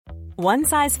One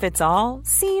size fits all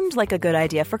seemed like a good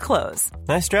idea for clothes.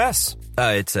 Nice dress.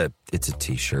 It's a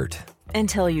t-shirt.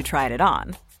 Until you tried it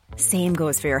on. Same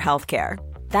goes for your healthcare.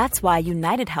 That's why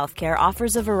United Healthcare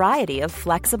offers a variety of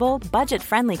flexible,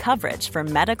 budget-friendly coverage for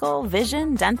medical,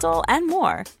 vision, dental, and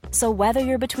more. So whether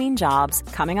you're between jobs,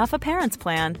 coming off a parent's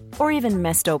plan, or even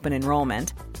missed open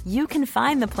enrollment, you can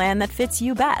find the plan that fits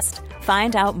you best.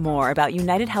 Find out more about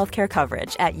United Healthcare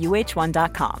coverage at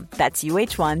uh1.com. That's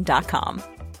uh1.com.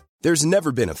 There's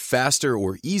never been a faster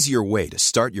or easier way to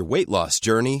start your weight loss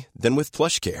journey than with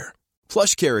PlushCare.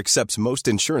 PlushCare accepts most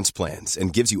insurance plans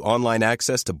and gives you online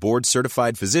access to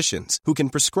board-certified physicians who can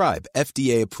prescribe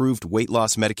FDA-approved weight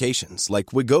loss medications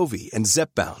like Wegovy and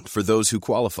Zepbound for those who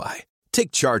qualify.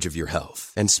 Take charge of your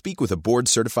health and speak with a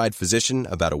board-certified physician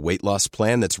about a weight loss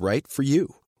plan that's right for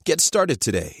you. Get started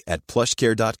today at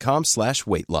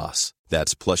plushcare.com/weight loss.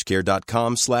 That's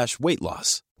plushcare.com/weight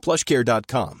loss.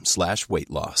 plushcare.com/weight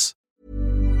loss.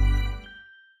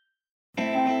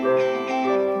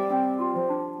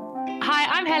 Hi,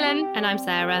 I'm Helen. And I'm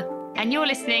Sarah. And you're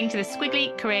listening to the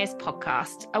Squiggly Careers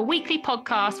Podcast, a weekly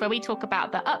podcast where we talk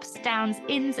about the ups, downs,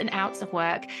 ins and outs of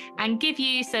work and give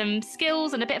you some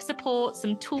skills and a bit of support,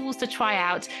 some tools to try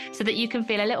out so that you can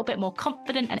feel a little bit more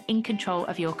confident and in control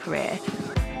of your career.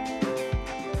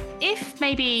 If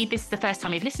maybe this is the first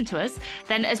time you've listened to us,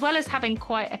 then as well as having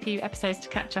quite a few episodes to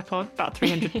catch up on, about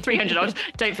 300 odd,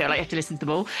 don't feel like you have to listen to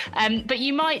them all. But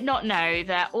you might not know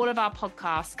that all of our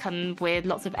podcasts come with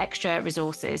lots of extra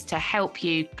resources to help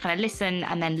you kind of listen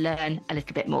and then learn a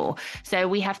little bit more. So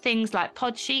we have things like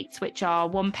pod sheets, which are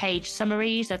one-page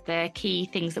summaries of the key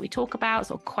things that we talk about,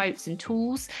 sort of quotes and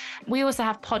tools. We also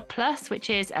have Pod Plus, which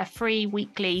is a free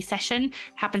weekly session. It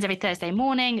happens every Thursday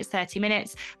morning. It's 30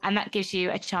 minutes, and that gives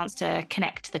you a chance to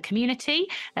connect to the community,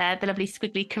 the lovely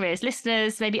Squiggly Careers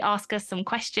listeners, maybe ask us some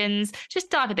questions, just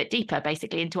dive a bit deeper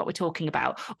basically into what we're talking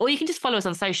about. Or you can just follow us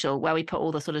on social where we put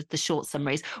all the sort of the short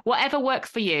summaries. Whatever works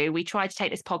for you, we try to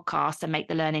take this podcast and make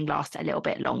the learning last a little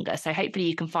bit longer. So hopefully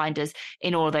you can find us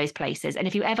in all of those places. And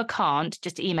if you ever can't,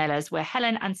 just email us. We're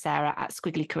Helen and Sarah at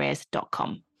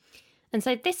squigglycareers.com. And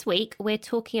so this week we're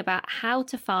talking about how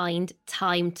to find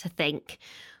time to think,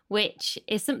 which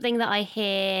is something that I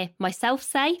hear myself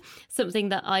say, something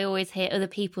that I always hear other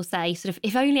people say, sort of,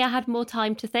 if only I had more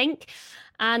time to think.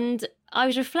 And I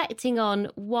was reflecting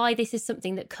on why this is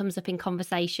something that comes up in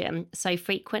conversation so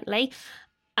frequently.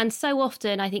 And so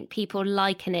often I think people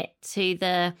liken it to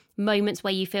the moments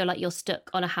where you feel like you're stuck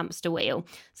on a hamster wheel.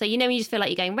 So, you know, you just feel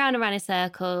like you're going round and round in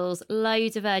circles,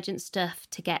 loads of urgent stuff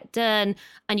to get done,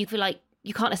 and you feel like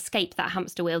you can't escape that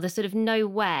hamster wheel. There's sort of no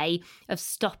way of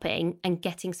stopping and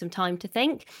getting some time to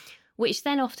think, which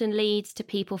then often leads to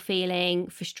people feeling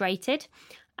frustrated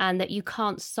and that you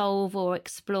can't solve or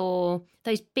explore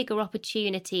those bigger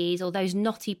opportunities or those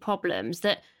knotty problems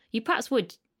that you perhaps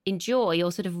would enjoy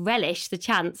or sort of relish the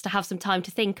chance to have some time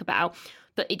to think about,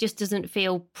 but it just doesn't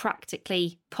feel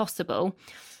practically possible.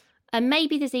 And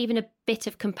maybe there's even a bit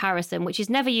of comparison, which is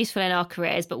never useful in our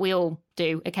careers, but we all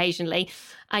do occasionally.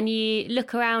 And you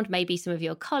look around maybe some of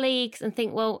your colleagues and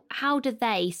think, well, how do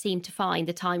they seem to find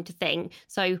the time to think?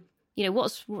 So, you know,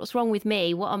 what's wrong with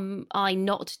me? What am I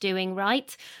not doing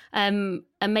right? And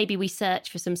maybe we search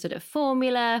for some sort of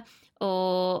formula,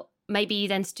 or maybe you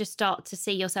then just start to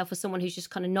see yourself as someone who's just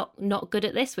kind of not good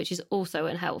at this, which is also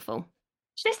unhelpful.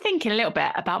 Just thinking a little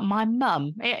bit about my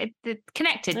mum,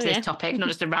 connected to this topic, not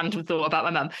just a random thought about my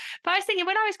mum. But I was thinking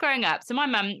when I was growing up, so my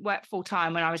mum worked full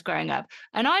time when I was growing up,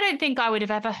 and I don't think I would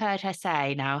have ever heard her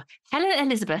say, now, Helen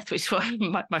Elizabeth, which was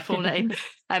my full name,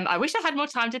 I wish I had more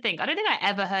time to think. I don't think I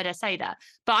ever heard her say that.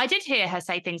 But I did hear her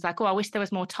say things like, oh, I wish there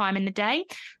was more time in the day.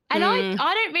 And I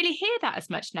don't really hear that as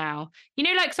much now. You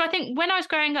know, like, so I think when I was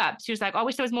growing up, she was like, I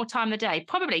wish there was more time in the day,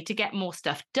 probably to get more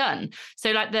stuff done.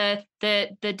 So like the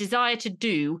desire to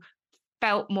do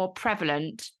felt more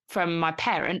prevalent from my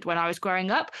parent when I was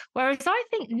growing up. Whereas I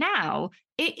think now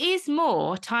it is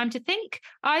more time to think.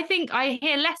 I think I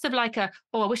hear less of like I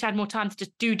wish I had more time to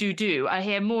just do. I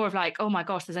hear more of like, oh my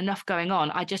gosh, there's enough going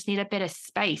on. I just need a bit of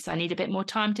space. I need a bit more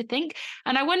time to think.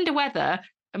 And I wonder whether,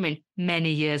 I mean,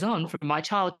 many years on from my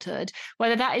childhood,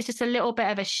 whether that is just a little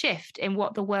bit of a shift in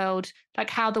what the world, like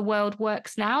how the world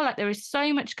works now. Like there is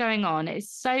so much going on. It is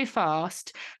so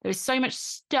fast. There is so much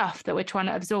stuff that we're trying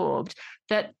to absorb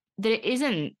that it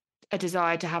isn't a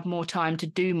desire to have more time to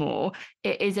do more.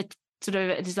 It is a sort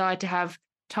of a desire to have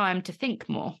time to think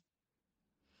more.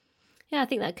 Yeah, I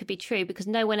think that could be true because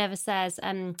no one ever says,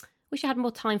 wish I had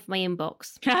more time for my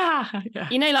inbox. Yeah.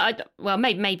 You know, like, well,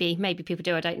 maybe people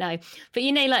do, I don't know. But,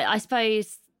 you know, like, I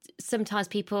suppose sometimes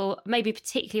people, maybe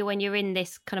particularly when you're in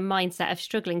this kind of mindset of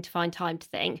struggling to find time to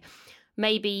think,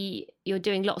 maybe you're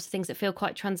doing lots of things that feel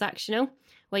quite transactional,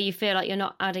 where you feel like you're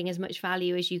not adding as much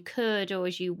value as you could or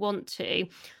as you want to.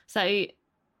 So,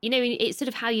 you know, it's sort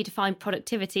of how you define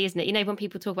productivity, isn't it? You know, when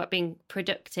people talk about being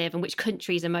productive and which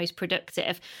countries are most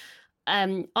productive,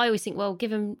 I always think, well,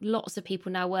 given lots of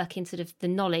people now work in sort of the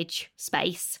knowledge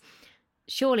space,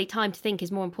 surely time to think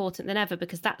is more important than ever,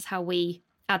 because that's how we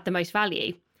add the most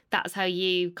value. That's how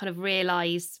you kind of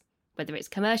realise whether it's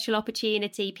commercial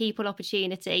opportunity, people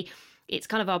opportunity. It's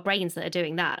kind of our brains that are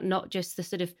doing that, not just the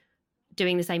sort of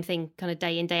doing the same thing kind of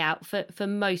day in, day out for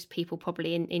most people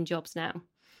probably in jobs now.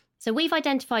 So we've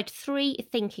identified 3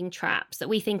 thinking traps that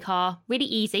we think are really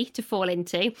easy to fall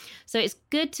into. So it's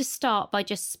good to start by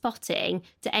just spotting,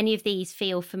 do any of these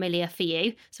feel familiar for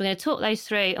you? So we're going to talk those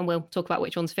through and we'll talk about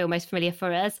which ones feel most familiar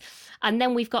for us. And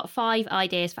then we've got 5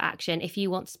 ideas for action if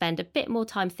you want to spend a bit more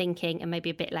time thinking and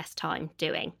maybe a bit less time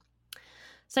doing.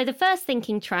 So the first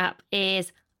thinking trap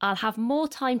is, I'll have more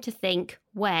time to think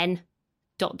when ...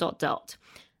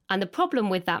 And the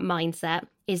problem with that mindset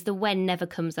is the when never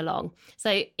comes along.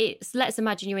 So let's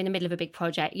imagine you're in the middle of a big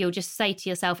project. You'll just say to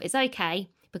yourself, it's okay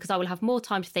because I will have more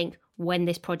time to think when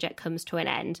this project comes to an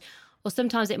end. Or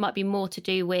sometimes it might be more to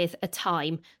do with a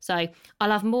time. So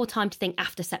I'll have more time to think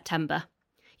after September.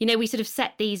 You know, we sort of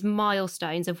set these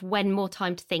milestones of when more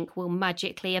time to think will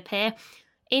magically appear.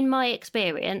 In my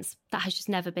experience, that has just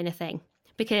never been a thing,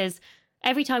 because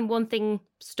every time one thing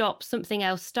stops, something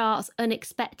else starts,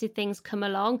 unexpected things come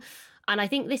along. And I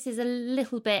think this is a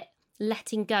little bit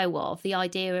letting go of the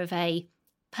idea of a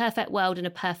perfect world and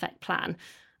a perfect plan.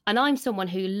 And I'm someone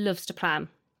who loves to plan.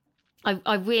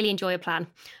 I really enjoy a plan.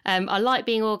 I like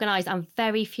being organised. I'm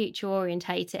very future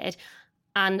orientated.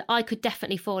 And I could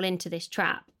definitely fall into this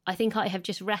trap. I think I have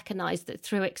just recognised that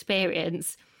through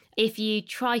experience, if you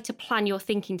try to plan your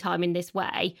thinking time in this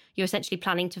way, you're essentially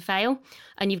planning to fail.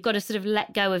 And you've got to sort of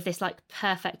let go of this like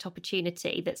perfect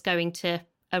opportunity that's going to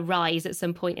arise at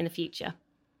some point in the future.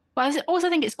 Well, I also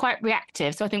think it's quite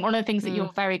reactive. So I think one of the things that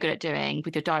you're very good at doing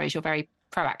with your diary is you're very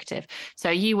proactive. So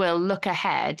you will look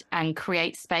ahead and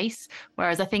create space.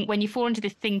 Whereas I think when you fall into the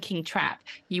thinking trap,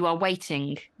 you are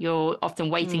waiting. You're often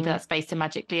waiting for that space to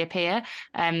magically appear.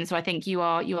 So I think you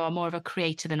are more of a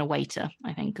creator than a waiter,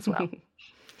 I think, as well.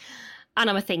 And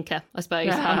I'm a thinker, I suppose.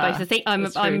 I'm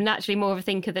both I'm naturally more of a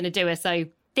thinker than a doer. So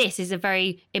this is a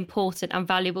very important and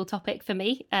valuable topic for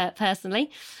me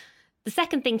personally. The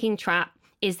second thinking trap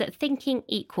is that thinking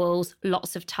equals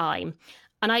lots of time.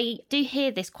 And I do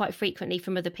hear this quite frequently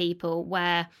from other people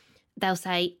where they'll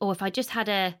say, oh, if I just had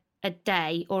a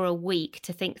day or a week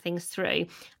to think things through.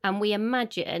 And we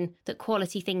imagine that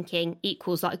quality thinking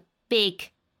equals like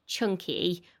big,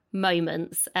 chunky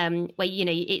moments where, you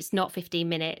know, it's not 15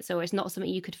 minutes or it's not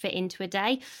something you could fit into a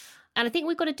day. And I think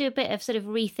we've got to do a bit of sort of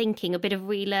rethinking, a bit of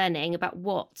relearning about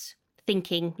what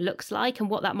thinking looks like and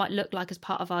what that might look like as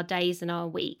part of our days and our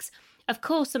weeks. Of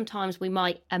course, sometimes we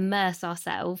might immerse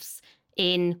ourselves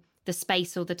in the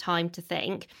space or the time to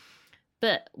think.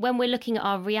 But when we're looking at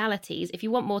our realities, if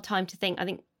you want more time to think, I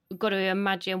think we've got to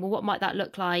imagine, well, what might that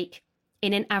look like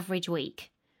in an average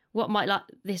week? What might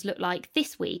this look like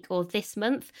this week or this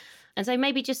month? And so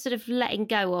maybe just sort of letting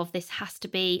go of this has to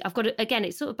be, I've got to, again,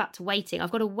 it's sort of back to waiting.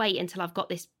 I've got to wait until I've got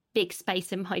this big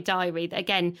space in my diary that,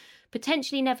 again,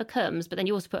 potentially never comes, but then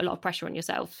you also put a lot of pressure on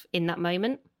yourself in that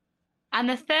moment. And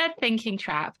the third thinking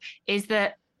trap is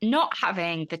that not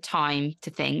having the time to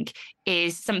think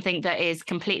is something that is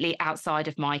completely outside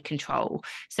of my control.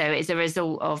 So it's a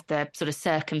result of the sort of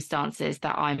circumstances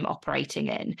that I'm operating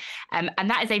in. And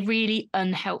that is a really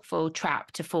unhelpful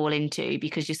trap to fall into,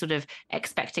 because you're sort of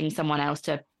expecting someone else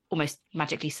to almost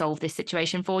magically solve this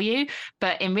situation for you.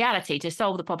 But in reality, to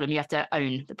solve the problem, you have to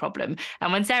own the problem.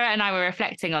 And when Sarah and I were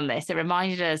reflecting on this, it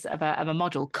reminded us of a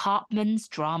model, Karpman's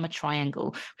drama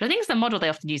triangle, which I think is the model they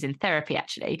often use in therapy,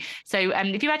 actually. So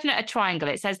if you imagine a triangle,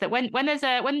 it says that when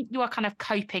you are kind of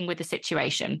coping with the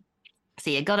situation, so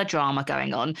you've got a drama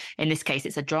going on. In this case,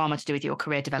 it's a drama to do with your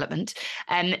career development.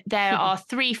 There are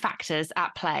 3 factors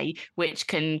at play which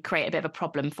can create a bit of a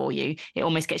problem for you. It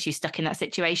almost gets you stuck in that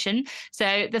situation.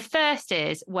 So the first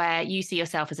is where you see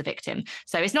yourself as a victim.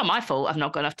 So it's not my fault I've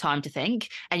not got enough time to think,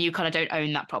 and you kind of don't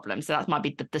own that problem. So that might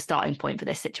be the starting point for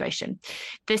this situation.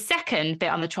 The second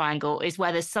bit on the triangle is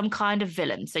where there's some kind of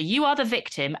villain. So you are the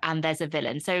victim and there's a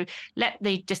villain. So let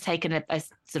me just take a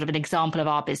sort of an example of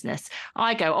our business.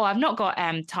 I go, oh, I've not got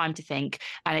time to think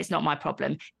and it's not my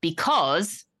problem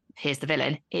because here's the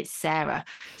villain. It's Sarah.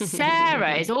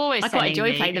 Sarah is always I quite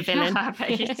enjoy playing the villain.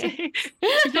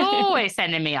 She's always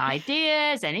sending me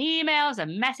ideas and emails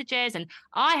and messages, and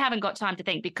I haven't got time to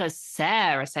think because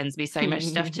Sarah sends me so much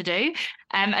stuff to do.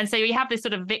 And so you have this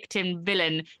sort of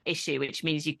victim-villain issue, which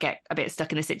means you get a bit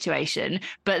stuck in the situation.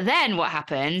 But then what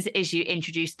happens is you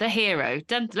introduce the hero.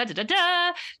 Dun, da, da, da,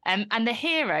 da. And the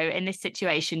hero in this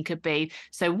situation could be,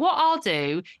 so what I'll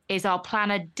do is I'll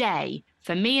plan a day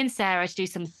for me and Sarah to do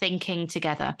some thinking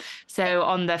together. So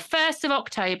on the 1st of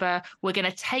October, we're going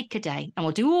to take a day and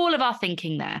we'll do all of our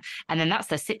thinking there. And then that's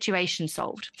the situation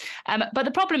solved. But the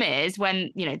problem is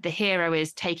when, the hero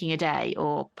is taking a day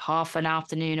or half an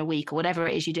afternoon a week or whatever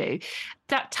it is you do,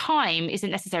 that time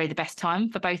isn't necessarily the best time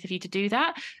for both of you to do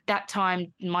that. That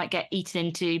time might get eaten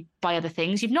into by other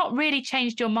things. You've not really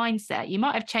changed your mindset. You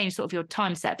might have changed sort of your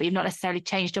time set, but you've not necessarily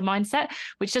changed your mindset,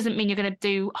 which doesn't mean you're going to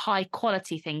do high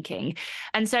quality thinking.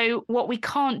 And so what we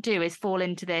can't do is fall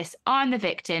into this, I'm the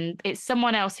victim, it's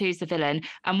someone else who's the villain,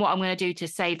 and what I'm going to do to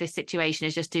save this situation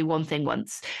is just do one thing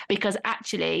once. Because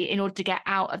actually, in order to get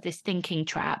out of this thinking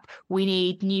trap, we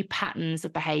need new patterns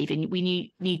of behaving. We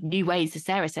need new ways, as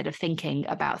Sarah said, of thinking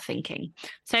about thinking.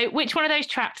 So which one of those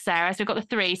traps, Sarah? So we've got the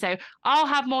 3. So I'll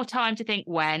have more time to think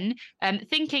when.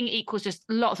 Thinking equals just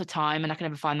lots of time, and I can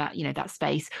never find that, that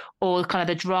space. Or kind of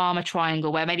the drama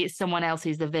triangle where maybe it's someone else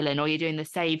who's the villain, or you're doing the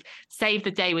save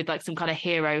the day with like some kind of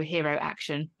hero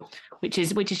action. Which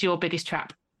is your biggest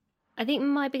trap? I think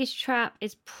my biggest trap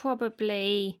is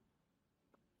probably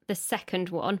the second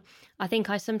one. I think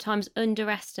I sometimes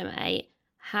underestimate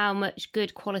how much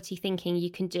good quality thinking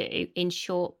you can do in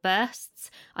short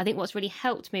bursts. I think what's really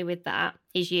helped me with that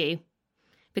is you,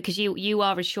 because you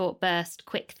are a short burst,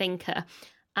 quick thinker.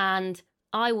 And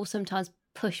I will sometimes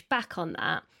push back on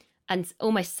that and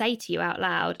almost say to you out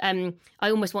loud, I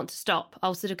almost want to stop.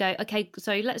 I'll sort of go, okay,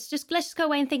 so let's just go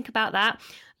away and think about that.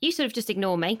 You sort of just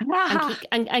ignore me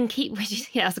and keep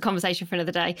that's a conversation for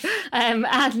another day.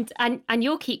 And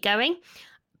you'll keep going.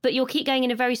 But you'll keep going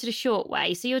in a very sort of short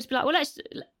way. So you'll just be like, well,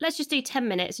 let's just do 10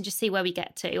 minutes and just see where we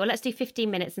get to. Or let's do 15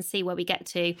 minutes and see where we get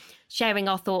to, sharing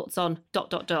our thoughts on ...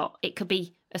 It could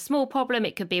be a small problem.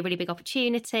 It could be a really big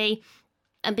opportunity.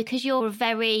 And because you're a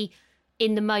very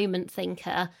in-the-moment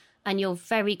thinker and you're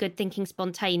very good thinking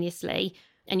spontaneously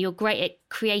and you're great at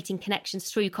creating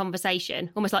connections through conversation,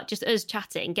 almost like just us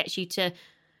chatting gets you to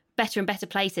better and better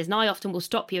places. And I often will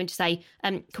stop you and just say,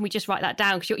 can we just write that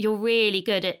down? Because you're really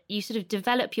good at, you sort of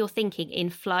develop your thinking in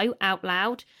flow, out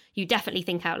loud. You definitely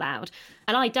think out loud.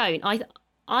 And I don't.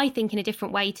 I think in a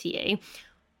different way to you.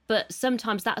 But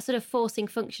sometimes that sort of forcing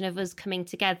function of us coming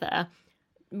together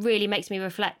really makes me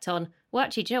reflect on, well,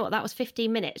 actually, do you know what? That was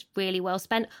 15 minutes really well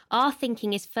spent. Our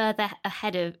thinking is further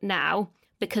ahead of now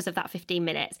because of that 15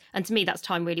 minutes. And to me, that's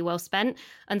time really well spent.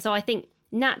 And so I think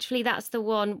naturally that's the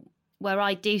one where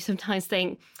I do sometimes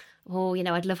think, oh,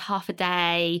 I'd love half a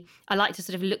day. I like to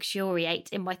sort of luxuriate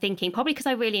in my thinking, probably because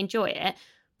I really enjoy it,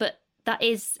 but that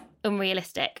is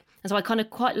unrealistic. And so I kind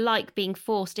of quite like being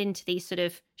forced into these sort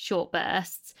of short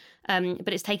bursts,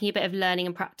 but it's taking a bit of learning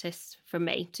and practice from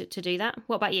me to do that.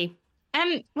 What about you?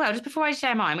 Well, just before I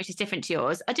share mine, which is different to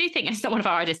yours, I do think it's not one of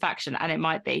our ideas of action, and it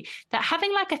might be, that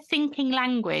having like a thinking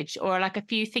language or like a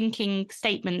few thinking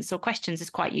statements or questions is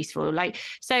quite useful. Like,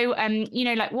 so,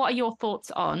 like, what are your thoughts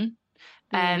on?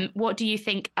 What do you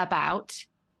think about?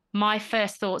 My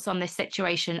first thoughts on this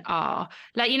situation are,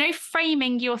 like,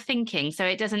 framing your thinking so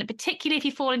it doesn't, particularly if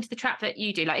you fall into the trap that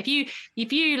you do. Like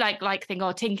if you like think,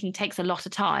 oh, thinking takes a lot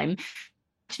of time.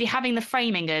 Actually having the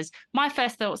framing as my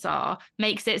first thoughts are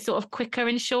makes it sort of quicker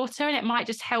and shorter, and it might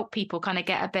just help people kind of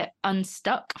get a bit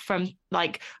unstuck from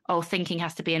like, oh, thinking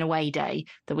has to be an away day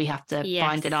that we have to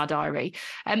find in our diary.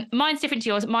 Mine's different to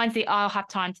yours. Mine's the I'll have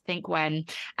time to think when.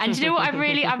 And you know what?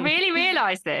 I really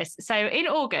realized this. So in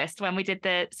August, when we did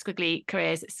the Squiggly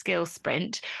Careers Skills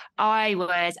Sprint, I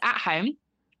was at home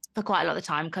for quite a lot of the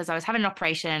time because I was having an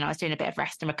operation and I was doing a bit of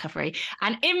rest and recovery.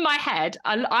 And in my head,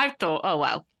 I thought, oh,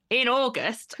 well, in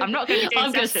August, I'm not going to be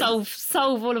doing sessions. I'm going to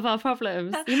solve all of our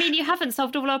problems. You mean you haven't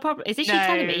solved all our problems? Is this you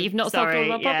telling me you've not solved all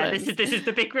of our problems? This is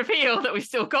the big reveal that we've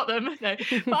still got them. No.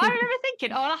 But I remember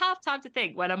thinking, I'll have time to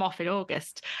think when I'm off in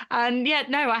August. And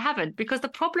no, I haven't, because the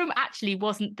problem actually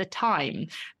wasn't the time.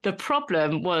 The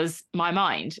problem was my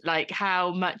mind, like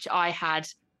how much I had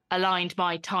aligned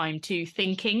my time to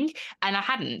thinking, and I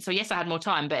hadn't. So yes, I had more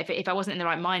time, but if I wasn't in the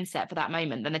right mindset for that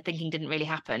moment, then the thinking didn't really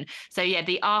happen. So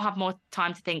the I'll have more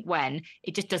time to think when,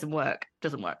 it just doesn't work.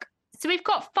 So we've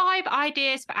got 5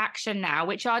 ideas for action now,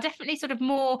 which are definitely sort of bit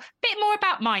more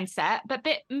about mindset, but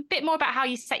bit more about how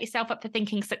you set yourself up for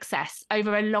thinking success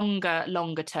over a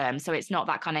longer term. So it's not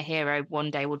that kind of hero, one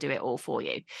day will do it all for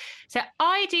you. So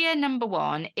idea number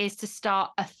 1 is to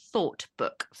start a thought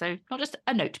book. So not just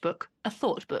a notebook, a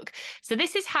thought book. So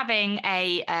this is having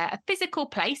a physical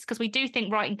place, because we do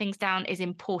think writing things down is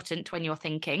important when you're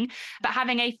thinking, but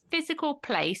having a physical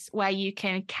place where you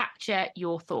can capture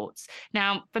your thoughts.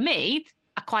 Now, for me,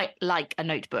 I quite like a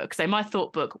notebook. So my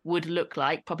thought book would look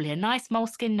like probably a nice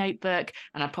moleskin notebook,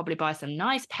 and I'd probably buy some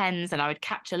nice pens, and I would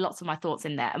capture lots of my thoughts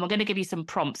in there. And we're going to give you some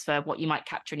prompts for what you might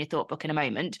capture in your thought book in a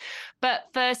moment. But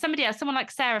for somebody else, someone like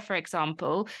Sarah, for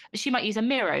example, she might use a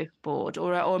Miro board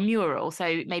or a mural.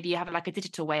 So maybe you have like a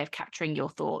digital way of capturing your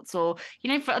thoughts, or, you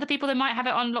know, for other people, they might have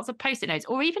it on lots of Post-it notes,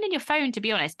 or even in your phone, to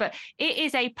be honest. But it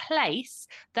is a place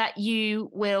that you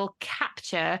will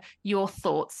capture your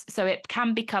thoughts. So it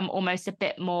can become almost a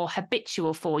bit more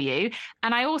habitual for you.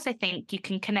 And I also think you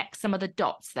can connect some of the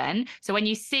dots then. So when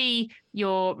you see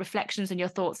your reflections and your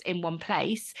thoughts in one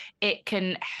place, it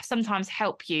can sometimes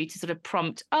help you to sort of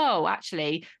prompt, oh,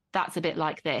 actually, that's a bit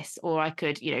like this. Or I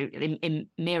could, you know, in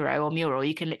Miro or mural,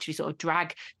 you can literally sort of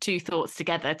drag 2 thoughts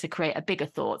together to create a bigger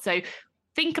thought. So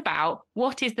think about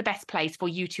what is the best place for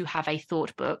you to have a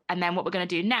thought book. And then what we're going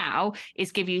to do now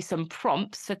is give you some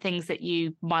prompts for things that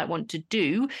you might want to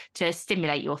do to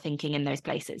stimulate your thinking in those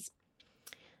places.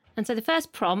 And so the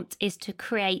first prompt is to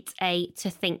create a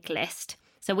to-think list.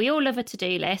 So we all love a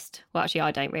to-do list. Well, actually,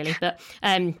 I don't really, but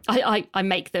I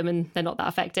make them and they're not that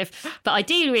effective. But I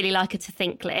do really like a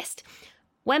to-think list.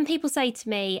 When people say to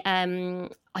me,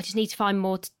 I just need to find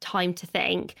more time to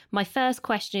think, my first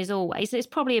question is always, and it's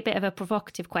probably a bit of a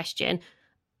provocative question,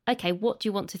 okay, what do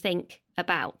you want to think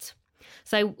about?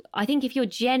 So I think if you're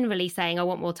generally saying, I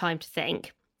want more time to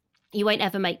think, you won't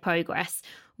ever make progress.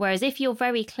 Whereas if you're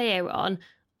very clear on,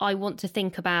 I want to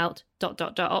think about ...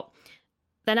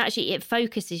 then actually it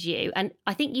focuses you. And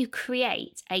I think you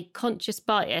create a conscious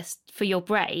bias for your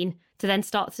brain to then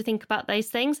start to think about those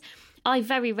things. I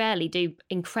very rarely do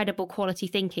incredible quality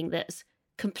thinking that's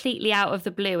completely out of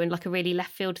the blue and like a really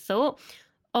left field thought.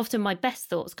 Often my best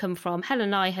thoughts come from Helen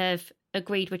and I have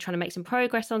agreed we're trying to make some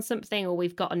progress on something, or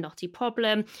we've got a knotty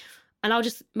problem.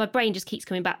 And my brain just keeps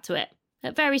coming back to it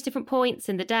at various different points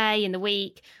in the day, in the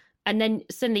week. And then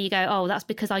suddenly you go, oh, that's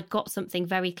because I got something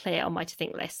very clear on my to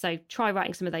think list. So try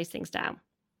writing some of those things down.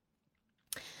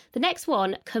 The next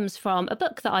one comes from a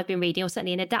book that I've been reading, or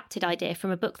certainly an adapted idea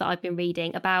from a book that I've been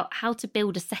reading about how to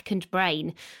build a second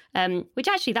brain, which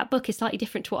actually that book is slightly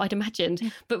different to what I'd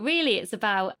imagined. But really it's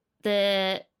about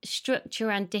the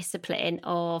structure and discipline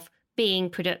of being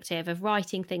productive, of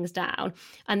writing things down.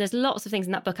 And there's lots of things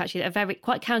in that book actually that are very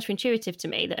quite counterintuitive to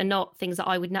me, that are not things that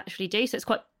I would naturally do. So it's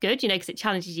quite good, you know, because it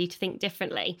challenges you to think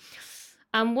differently.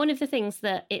 And one of the things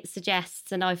that it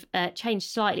suggests, and I've changed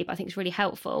slightly, but I think it's really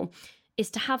helpful, is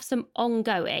to have some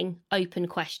ongoing open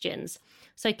questions.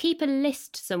 So keep a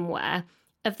list somewhere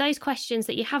of those questions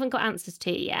that you haven't got answers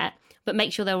to yet, but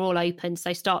make sure they're all open.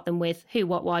 So start them with who,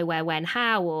 what, why, where, when,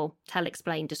 how, or tell,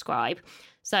 explain, describe.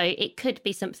 So it could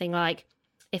be something like,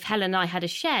 if Helen and I had a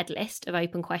shared list of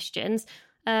open questions,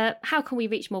 how can we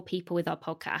reach more people with our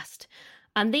podcast?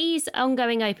 And these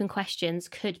ongoing open questions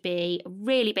could be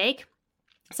really big,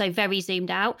 so very zoomed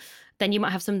out. Then you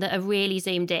might have some that are really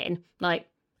zoomed in, like,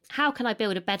 how can I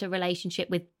build a better relationship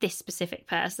with this specific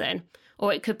person?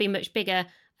 Or it could be much bigger,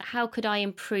 how could I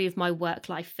improve my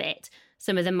work-life fit?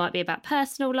 Some of them might be about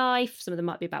personal life, some of them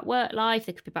might be about work life,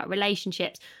 they could be about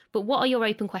relationships. But what are your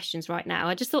open questions right now?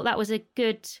 I just thought that was a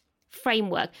good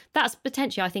framework. That's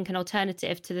potentially, I think, an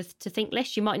alternative to the to think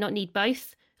list. You might not need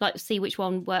both, like see which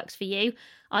one works for you.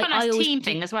 I always team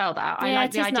thing as well. That I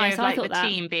like the idea of like the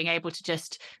team being able to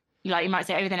just, like, you might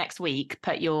say over the next week,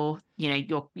 put your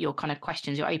kind of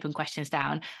questions, your open questions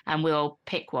down, and we'll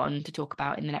pick one to talk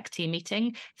about in the next team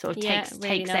meeting. Sort of takes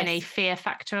nice. Any fear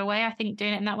factor away, I think,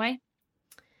 doing it in that way.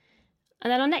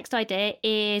 And then our next idea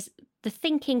is the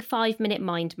thinking 5-minute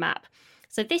mind map.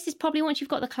 So this is probably once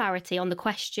you've got the clarity on the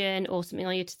question or something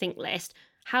on your to think list,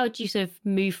 how do you sort of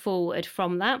move forward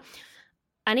from that?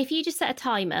 And if you just set a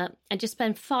timer and just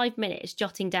spend 5 minutes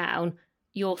jotting down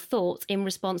your thoughts in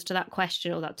response to that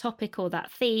question or that topic or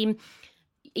that theme,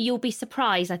 you'll be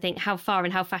surprised, I think, how far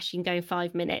and how fast you can go in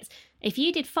 5 minutes. If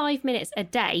you did 5 minutes a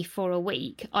day for a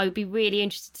week, I would be really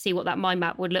interested to see what that mind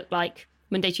map would look like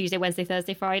Monday, Tuesday, Wednesday,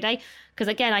 Thursday, Friday. Because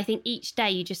again, I think each day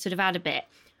you just sort of add a bit.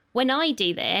 When I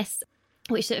do this,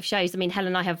 which sort of shows, I mean, Helen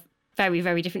and I have very,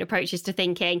 very different approaches to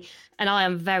thinking, and I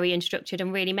am very unstructured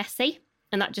and really messy,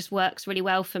 and that just works really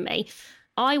well for me.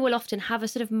 I will often have a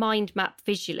sort of mind map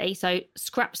visually. So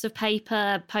scraps of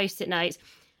paper, Post-it notes,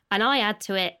 and I add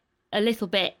to it a little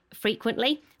bit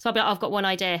frequently. So I'll be like, I've got one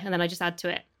idea, and then I just add to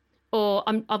it. Or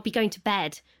I'll be going to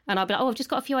bed and I'll be like, I've just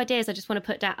got a few ideas I just want to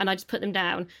put down, and I just put them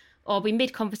down. Or I'll be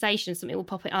mid-conversation, something will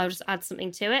pop in, I'll just add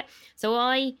something to it. So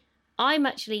I'm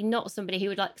actually not somebody who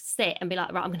would like sit and be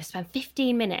like, right, I'm going to spend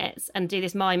 15 minutes and do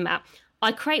this mind map.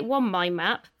 I create one mind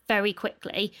map very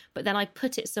quickly, but then I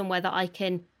put it somewhere that I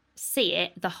can see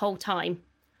it the whole time.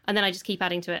 And then I just keep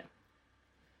adding to it.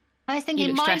 I was thinking,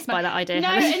 you look stressed by that idea. No,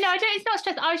 I don't. It's not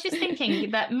stressed. I was just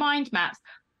thinking that mind maps.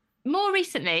 More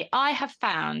recently, I have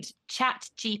found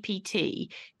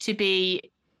ChatGPT to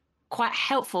be quite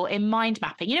helpful in mind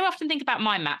mapping. You know, I often think about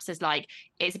mind maps as like,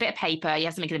 it's a bit of paper, you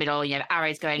have something in the middle, you have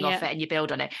arrows going off it and you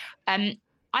build on it.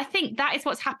 I think that is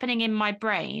what's happening in my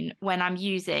brain when I'm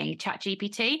using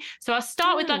ChatGPT. So I'll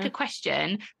start with like a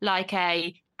question, like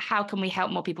how can we help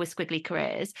more people with squiggly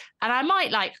careers? And I might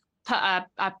like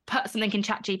put something in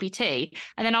ChatGPT,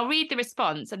 and then I'll read the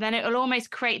response, and then it'll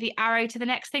almost create the arrow to the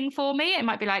next thing for me. It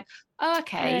might be like, oh,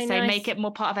 okay, very so nice. Make it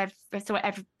more part of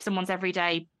someone's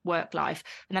everyday work life.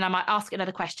 And then I might ask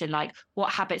another question like,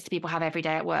 what habits do people have every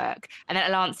day at work? And then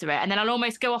it'll answer it, and then I'll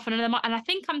almost go off on another. And I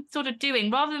think I'm sort of doing,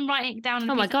 rather than writing it down.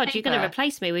 Oh my God, you're going to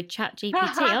replace me with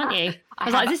ChatGPT, aren't you? I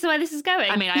was like, is this the way this is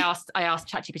going? I mean, I asked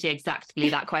ChatGPT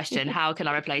exactly that question. How can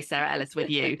I replace Sarah Ellis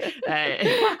with you?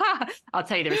 I'll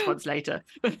tell you the response later.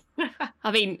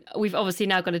 I mean, we've obviously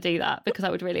now got to do that, because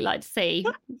I would really like to see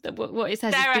what it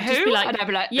says. Sarah who? Be like, and I'd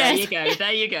be like, yes.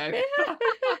 There you go.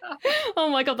 Oh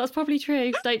my God, that's probably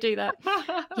true. Don't do that.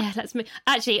 Yeah, let's move.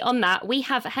 Actually, on that,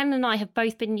 Helen and I have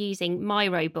both been using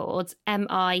Miro boards,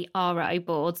 Miro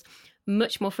boards,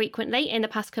 much more frequently in the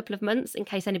past couple of months, in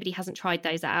case anybody hasn't tried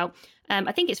those out.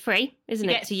 I think it's free, isn't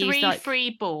it? To use 3 free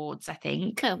boards, I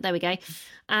think. Oh, there we go.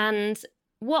 And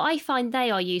what I find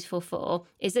they are useful for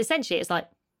is essentially it's like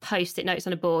Post-it notes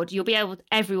on a board.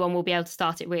 Everyone will be able to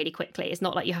start it really quickly. It's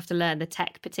not like you have to learn the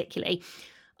tech particularly.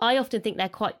 I often think they're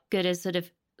quite good as sort of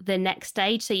the next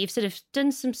stage. So you've sort of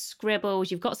done some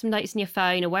scribbles, you've got some notes in your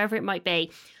phone or wherever it might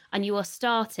be, and you are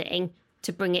starting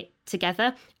to bring it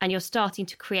together and you're starting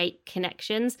to create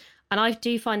connections. And I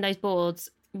do find those boards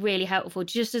really helpful,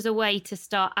 just as a way to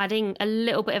start adding a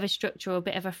little bit of a structure or a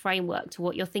bit of a framework to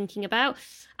what you're thinking about,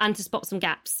 and to spot some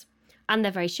gaps. And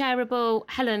they're very shareable.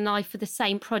 Helen and I, for the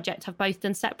same project, have both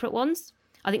done separate ones.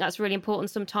 I think that's really important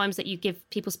sometimes, that you give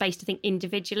people space to think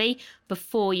individually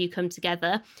before you come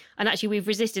together. And actually, we've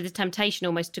resisted the temptation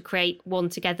almost to create one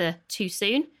together too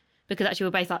soon, because actually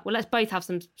we're both like, well, let's both have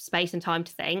some space and time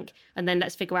to think, and then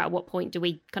let's figure out at what point do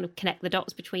we kind of connect the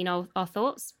dots between our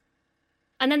thoughts.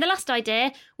 And then the last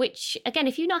idea, which, again,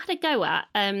 if you've not had a go at,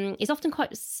 is often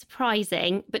quite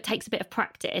surprising, but takes a bit of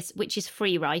practice, which is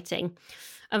free writing.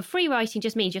 And free writing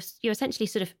just means you're essentially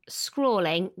sort of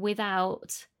scrawling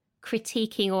without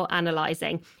critiquing or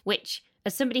analysing, which,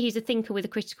 as somebody who's a thinker with a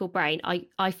critical brain,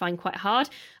 I find quite hard.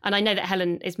 And I know that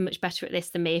Helen is much better at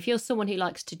this than me. If you're someone who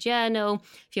likes to journal,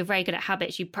 if you're very good at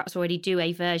habits, you perhaps already do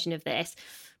a version of this.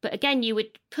 But again, you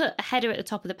would put a header at the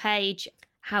top of the page.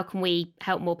 How can we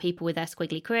help more people with their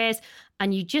squiggly careers?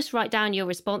 And you just write down your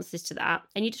responses to that,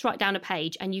 and you just write down a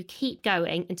page, and you keep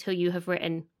going until you have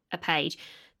written a page.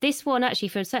 This one, actually,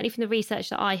 certainly from the research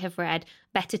that I have read,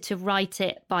 better to write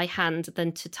it by hand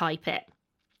than to type it.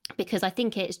 Because I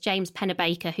think it's James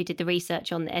Pennebaker who did the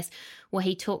research on this, where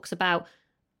he talks about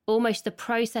almost the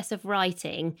process of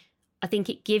writing. I think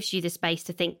it gives you the space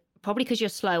to think, probably because you're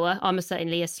slower. I'm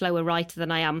certainly a slower writer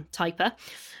than I am typer.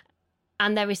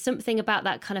 And there is something about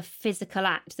that kind of physical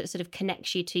act that sort of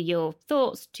connects you to your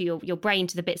thoughts, to your brain,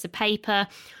 to the bits of paper.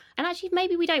 And actually,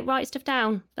 maybe we don't write stuff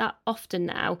down that often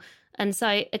now. And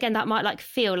so, again, that might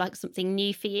feel like something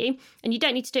new for you. And you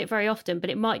don't need to do it very often, but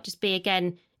it might just be,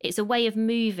 again, it's a way of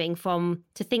moving from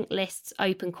to think lists,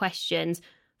 open questions,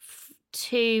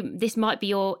 to this might be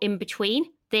your in-between,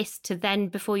 this to then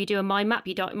before you do a mind map,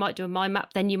 might do a mind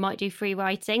map, then you might do free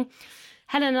writing.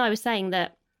 Helen and I were saying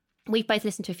that we've both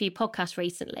listened to a few podcasts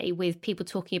recently with people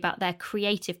talking about their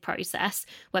creative process,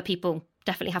 where people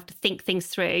definitely have to think things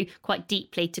through quite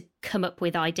deeply to come up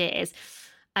with ideas,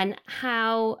 and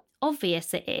how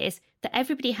obvious it is that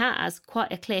everybody has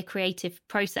quite a clear creative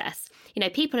process. You know,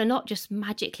 people are not just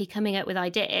magically coming up with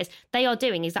ideas. They are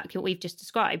doing exactly what we've just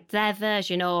described, their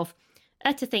version of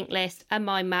a to think list, a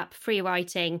mind map, free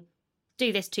writing,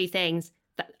 do this 2 things.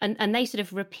 And they sort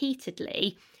of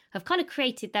repeatedly have kind of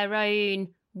created their own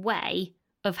way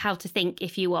of how to think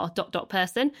if you are ...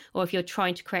 person, or if you're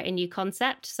trying to create a new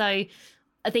concept. So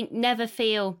I think never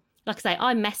feel, like I say,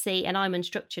 I'm messy and I'm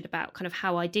unstructured about kind of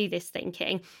how I do this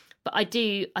thinking. But I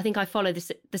think I follow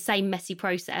the same messy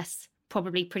process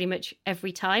probably pretty much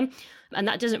every time. And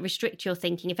that doesn't restrict your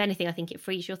thinking. If anything, I think it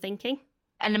frees your thinking.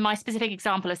 And my specific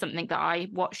example of something that I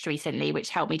watched recently, which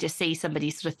helped me to see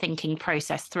somebody's sort of thinking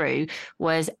process through,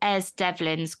 was Ez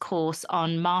Devlin's course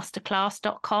on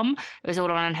masterclass.com. It was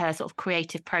all on her sort of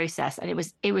creative process. And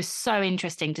it was so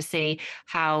interesting to see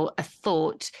how a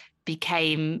thought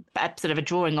became a sort of a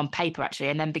drawing on paper, actually,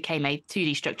 and then became a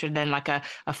 2D structure and then like a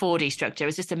 4D structure. It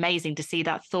was just amazing to see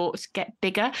that thought get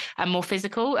bigger and more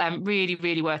physical. Really,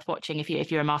 really worth watching if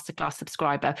you're a Masterclass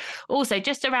subscriber. Also,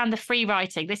 just around the free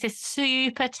writing, this is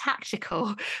super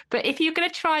tactical, but if you're going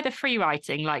to try the free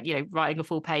writing, like, writing a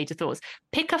full page of thoughts,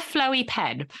 pick a flowy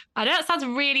pen. I know that sounds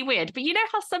really weird, but you know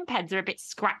how some pens are a bit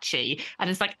scratchy and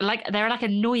it's like they're like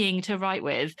annoying to write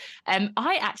with.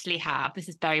 I actually have, this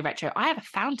is very retro, I have a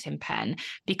fountain pen,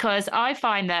 because I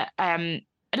find that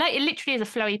like it literally is a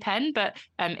flowy pen, but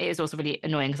it is also really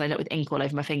annoying because I end up with ink all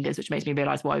over my fingers, which makes me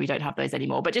realize why we don't have those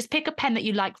anymore. But just pick a pen that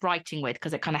you like writing with,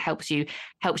 because it kind of helps you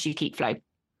keep flow.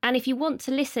 And if you want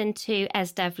to listen to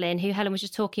Ez Devlin, who Helen was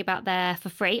just talking about there for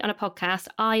free on a podcast,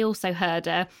 I also heard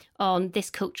her on This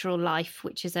Cultural Life,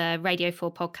 which is a Radio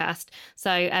 4 podcast. So,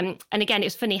 and again, it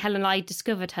was funny, Helen and I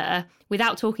discovered her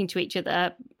without talking to each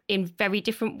other in very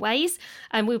different ways.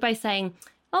 And we were both saying,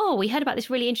 oh, we heard about this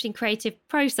really interesting creative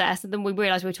process, and then we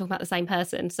realised we were talking about the same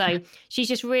person. So she's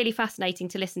just really fascinating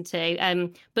to listen to.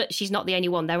 But she's not the only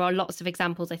one. There are lots of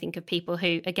examples, I think, of people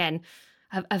who, again,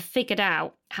 have figured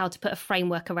out how to put a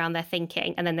framework around their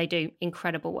thinking, and then they do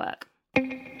incredible work.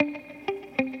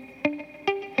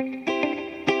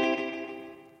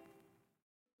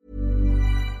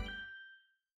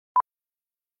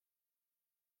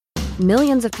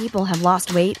 Millions of people have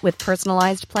lost weight with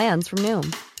personalized plans from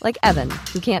Noom. Like Evan,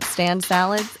 who can't stand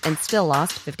salads and still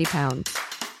lost 50 pounds.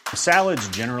 Salads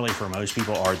generally for most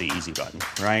people are the easy button,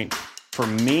 right? For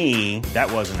me,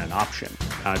 that wasn't an option.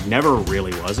 I never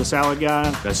really was a salad guy.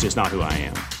 That's just not who I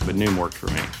am. But Noom worked for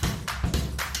me.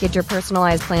 Get your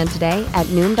personalized plan today at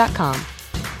Noom.com.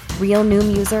 Real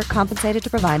Noom user compensated to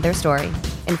provide their story.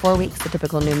 In 4 weeks, the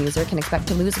typical Noom user can expect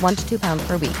to lose 1 to 2 pounds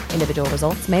per week. Individual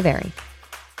results may vary.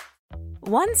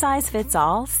 One size fits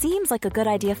all seems like a good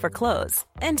idea for clothes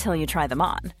until you try them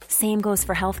on. Same goes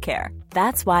for healthcare.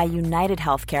 That's why United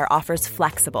Healthcare offers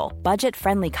flexible,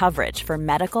 budget-friendly coverage for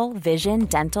medical, vision,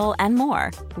 dental, and more.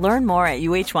 Learn more at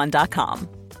uh1.com.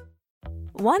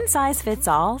 One size fits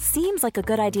all seems like a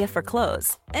good idea for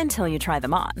clothes until you try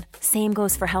them on. Same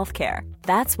goes for healthcare.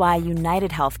 That's why United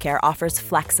Healthcare offers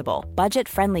flexible,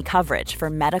 budget-friendly coverage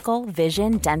for medical,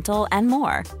 vision, dental, and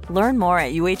more. Learn more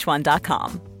at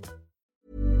uh1.com.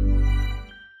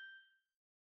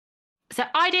 So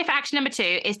idea for action number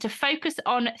 2 is to focus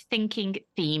on thinking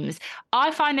themes.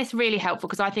 I find this really helpful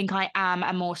because I think I am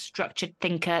a more structured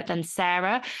thinker than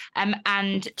Sarah.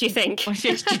 And do you think? Do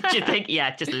you think?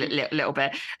 Yeah, just a little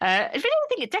bit. I really don't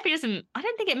think it definitely doesn't. I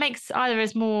don't think it makes either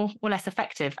us more or less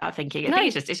effective at thinking. I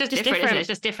think it's just different. Isn't it? It's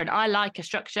just different. I like a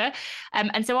structure,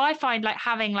 and so I find like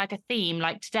having like a theme.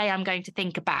 Like today, I'm going to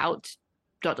think about ...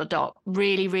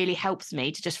 really, really helps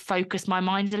me to just focus my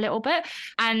mind a little bit.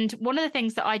 And one of the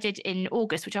things that I did in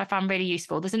August, which I found really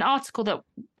useful, there's an article that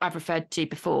I've referred to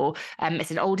before.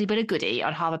 It's an oldie but a goodie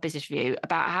on Harvard Business Review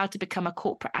about how to become a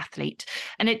corporate athlete.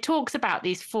 And it talks about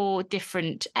these 4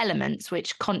 different elements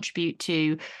which contribute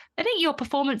to, I think, your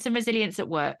performance and resilience at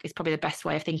work is probably the best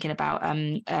way of thinking about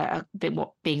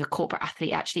what being a corporate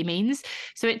athlete actually means.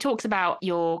 So it talks about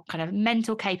your kind of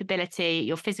mental capability,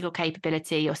 your physical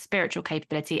capability, your spiritual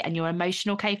capability, and your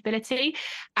emotional capability.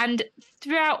 And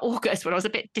throughout August, when I was a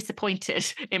bit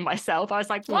disappointed in myself, I was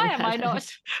like, why am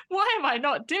I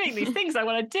not doing these things I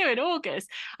want to do in August?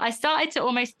 I started to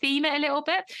almost theme it a little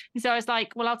bit. And so I was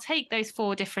like, well, I'll take those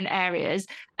 4 different areas.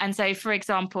 And so, for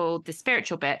example, the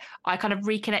spiritual bit, I kind of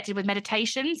reconnected with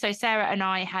meditation. So Sarah and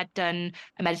I had done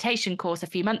a meditation course a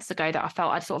few months ago that I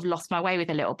felt I'd sort of lost my way with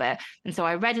a little bit. And so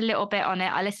I read a little bit on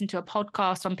it. I listened to a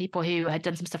podcast on people who had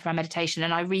done some stuff around meditation,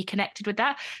 and I reconnected with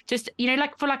that. Just,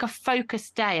 like for like a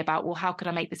focused day about, well, how can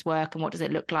I make this work, and what does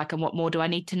it look like, and what more do I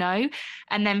need to know?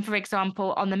 And then, for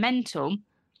example, on the mental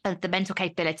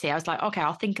capability, I was like, okay,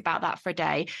 I'll think about that for a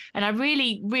day. And I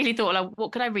really, really thought, like,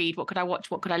 what could I read? What could I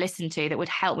watch? What could I listen to that would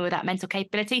help me with that mental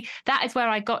capability? That is where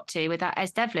I got to with that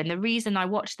Ez Devlin. The reason I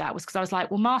watched that was because I was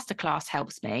like, well, Masterclass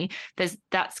helps me. There's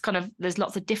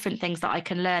lots of different things that I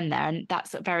can learn there. And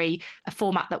that's a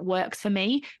format that works for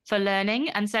me for learning.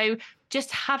 And so just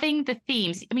having the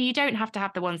themes. I mean, you don't have to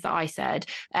have the ones that I said,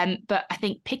 but I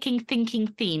think thinking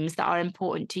themes that are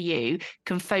important to you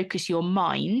can focus your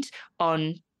mind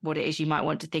on what it is you might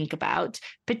want to think about,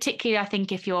 particularly, I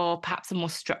think, if you're perhaps a more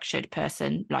structured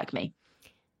person like me.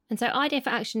 And so idea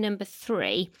for action number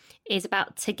 3 is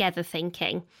about together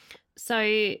thinking. So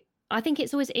I think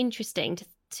it's always interesting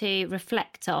to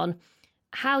reflect on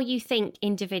how you think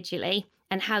individually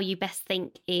and how you best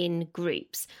think in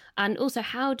groups. And also,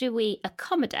 how do we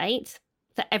accommodate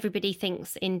that everybody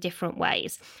thinks in different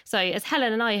ways? So as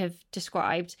Helen and I have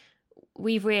described,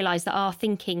 we've realised that our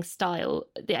thinking style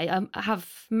have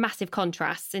massive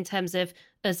contrasts in terms of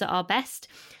us at our best.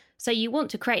 So you want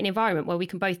to create an environment where we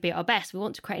can both be at our best. We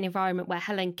want to create an environment where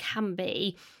Helen can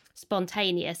be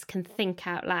spontaneous, can think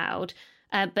out loud.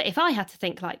 But if I had to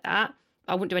think like that,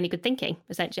 I wouldn't do any good thinking,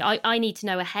 essentially. I need to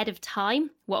know ahead of time,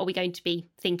 what are we going to be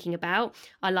thinking about?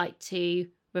 I like to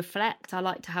reflect. I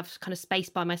like to have kind of space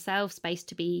by myself, space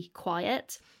to be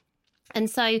quiet. And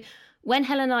so when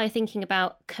Helen and I are thinking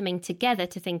about coming together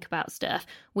to think about stuff,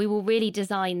 we will really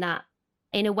design that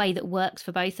in a way that works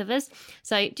for both of us.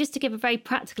 So just to give a very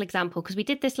practical example, because we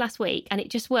did this last week and it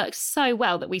just works so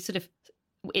well that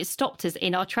it stopped us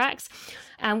in our tracks.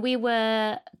 And we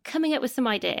were coming up with some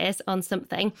ideas on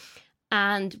something,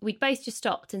 and we both just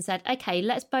stopped and said, okay,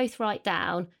 let's both write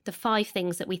down the 5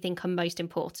 things that we think are most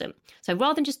important. So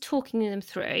rather than just talking them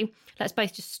through, let's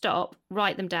both just stop,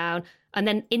 write them down, and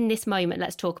then in this moment,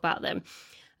 let's talk about them.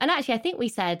 And actually, I think we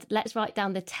said, let's write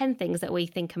down the 10 things that we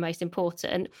think are most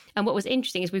important. And what was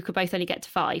interesting is we could both only get to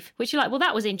 5, which you're like, well,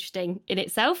 that was interesting in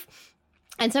itself.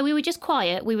 And so we were just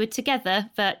quiet. We were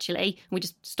together virtually. And we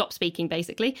just stopped speaking,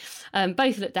 basically.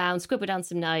 Both looked down, scribbled down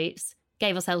some notes,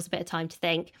 gave ourselves a bit of time to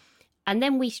think. And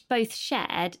then we both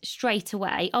shared straight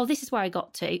away, oh, this is where I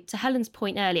got to. To Helen's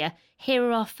point earlier, here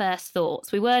are our first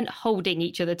thoughts. We weren't holding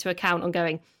each other to account on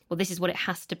going, well, this is what it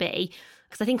has to be.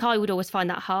 Because I think I would always find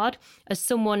that hard as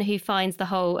someone who finds the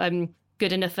whole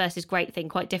good enough versus great thing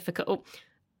quite difficult.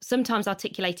 Sometimes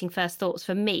articulating first thoughts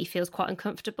for me feels quite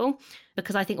uncomfortable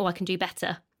because I think, oh, I can do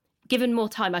better. Given more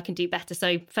time, I can do better.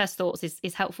 So first thoughts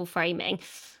is helpful framing.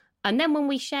 And then when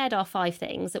we shared our 5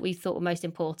 things that we thought were most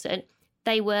important,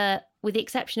 they were, with the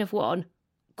exception of one,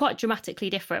 quite dramatically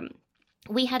different.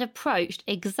 We had approached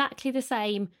exactly the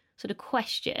same sort of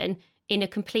question in a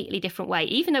completely different way.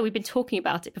 Even though we'd been talking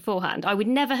about it beforehand, I would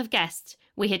never have guessed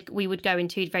we would go in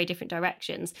 2 very different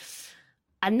directions.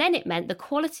 And then it meant the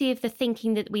quality of the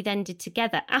thinking that we then did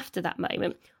together after that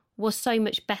moment was so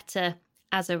much better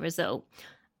as a result.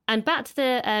 And back to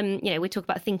the, we talk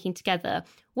about thinking together.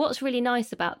 What's really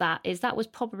nice about that is that was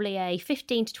probably a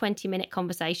 15 to 20 minute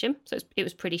conversation. So it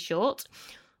was pretty short.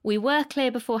 We were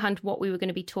clear beforehand what we were going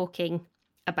to be talking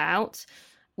about.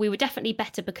 We were definitely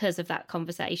better because of that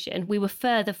conversation. We were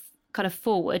further kind of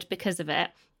forward because of it.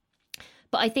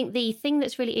 But I think the thing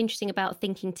that's really interesting about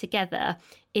thinking together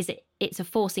is it's a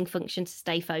forcing function to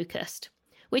stay focused,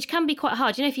 which can be quite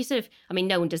hard. You know, if you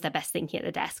no one does their best thinking at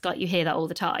the desk. Like, you hear that all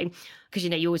the time because,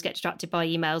 you always get distracted by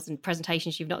emails and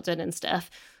presentations you've not done and stuff.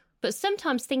 But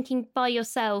sometimes thinking by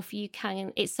yourself,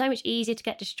 it's so much easier to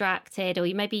get distracted, or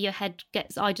maybe your head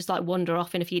I just like wander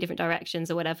off in a few different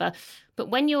directions or whatever. But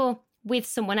when you're with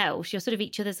someone else, you're sort of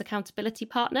each other's accountability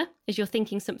partner as you're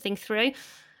thinking something through.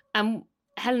 And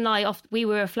Helen and I, we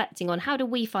were reflecting on how do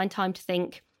we find time to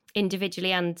think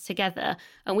individually and together.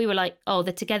 And we were like, oh,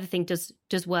 the together thing does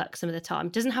work some of the time.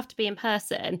 It doesn't have to be in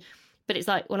person, but it's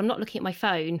like, well, I'm not looking at my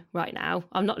phone right now.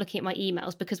 I'm not looking at my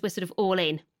emails because we're sort of all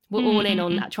in. We're all in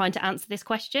on that, trying to answer this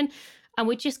question. And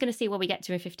we're just going to see where we get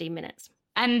to in 15 minutes.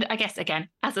 And I guess, again,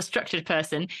 as a structured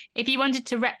person, if you wanted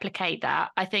to replicate that,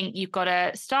 I think you've got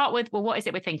to start with, well, what is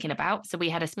it we're thinking about? So we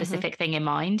had a specific thing in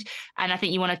mind. And I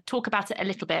think you want to talk about it a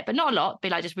little bit, but not a lot. Be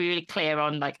like just really clear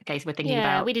on like, okay, so we're thinking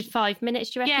about. Yeah, we did 5 minutes.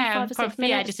 Do you reckon 5 or 6 minutes?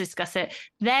 Yeah, just discuss it.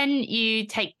 Then you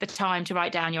take the time to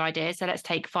write down your ideas. So let's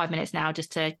take 5 minutes now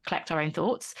just to collect our own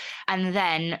thoughts. And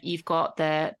then you've got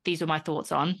these were my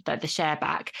thoughts on the share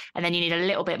back. And then you need a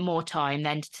little bit more time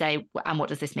then to say, and what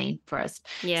does this mean for us?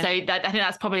 Yeah. So I think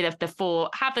that's probably the 4.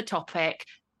 Have the topic,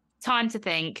 time to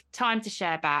think, time to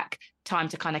share back, time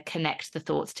to kind of connect the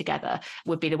thoughts together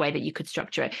would be the way that you could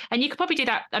structure it. And you could probably do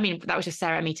that. I mean, that was just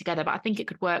Sarah and me together, but I think it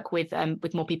could work with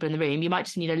more people in the room. You might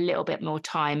just need a little bit more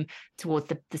time towards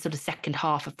the sort of second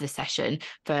half of the session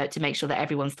to make sure that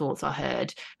everyone's thoughts are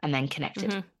heard and then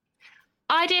connected.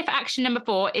 idea for action number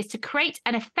 4 is to create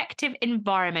an effective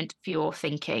environment for your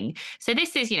thinking. So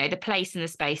this is, the place and the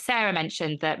space. Sarah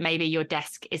mentioned that maybe your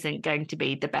desk isn't going to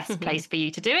be the best place for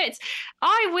you to do it.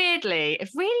 It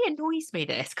really annoys me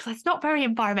this because it's not very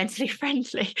environmentally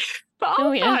friendly. But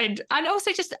I find, and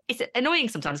also just, it's annoying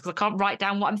sometimes because I can't write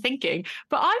down what I'm thinking.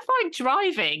 But I find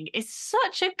driving is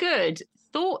such a good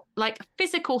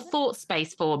physical thought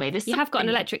space for me. You have got an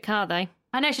electric car though.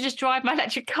 I know, I should just drive my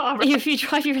electric car around. If you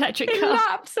drive your electric car.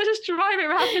 Laps, I just drive it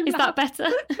around. Is that better?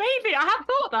 Maybe. I have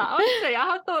thought that, honestly. I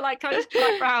have thought, can I just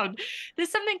drive around? There's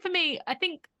something for me,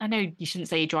 I know you shouldn't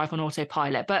say you drive on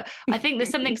autopilot, but I think there's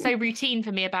something so routine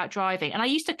for me about driving. And I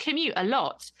used to commute a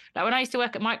lot. Like when I used to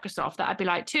work at Microsoft, that I'd be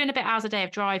 2 and a bit hours a day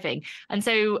of driving. And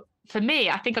so for me,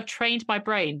 I think I've trained my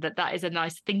brain that is a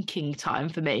nice thinking time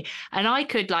for me. And I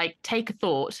could take a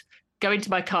thought, go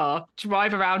into my car,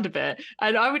 drive around a bit.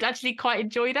 And I would actually quite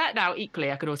enjoy that. Now,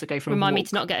 equally, I could also go for a walk. Remind me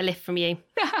to not get a lift from you.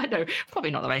 No, probably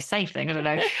not the most safe thing, I don't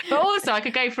know. But also I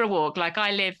could go for a walk.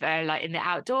 I live in the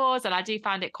outdoors, and I do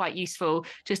find it quite useful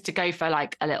just to go for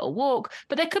a little walk.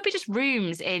 But there could be just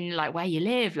rooms in where you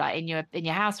live, in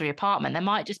your house or your apartment. There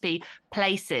might just be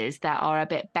places that are a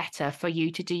bit better for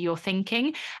you to do your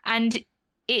thinking. And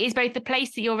it is both the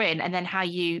place that you're in and then how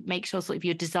you make sure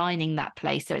you're designing that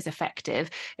place so it's effective,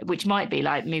 which might be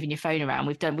moving your phone around.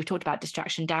 We've talked about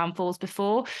distraction downfalls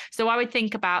before. So I would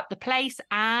think about the place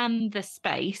and the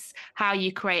space, how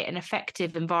you create an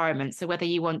effective environment. So whether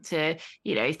you want to,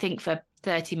 think for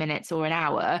 30 minutes or an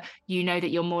hour, that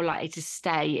you're more likely to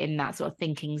stay in that sort of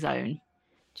thinking zone.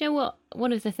 Do you know what?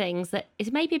 One of the things that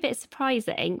is maybe a bit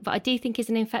surprising, but I do think is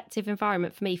an effective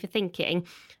environment for me for thinking,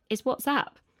 is WhatsApp.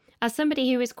 As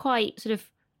somebody who is quite sort of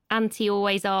anti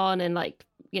always on and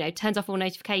turns off all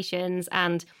notifications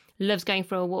and loves going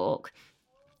for a walk,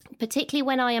 particularly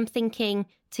when I am thinking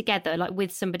together,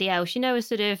 with somebody else, as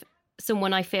sort of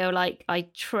someone I feel like I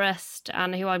trust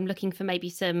and who I'm looking for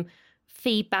maybe some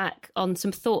feedback on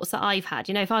some thoughts that I've had.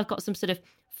 If I've got some sort of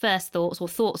first thoughts or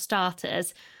thought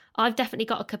starters, I've definitely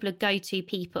got a couple of go-to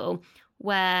people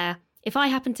where if I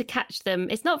happen to catch them,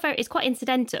 it's quite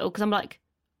incidental because I'm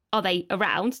are they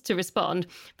around to respond?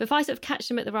 But if I sort of catch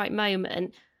them at the right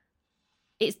moment,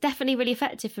 it's definitely really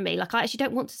effective for me. I actually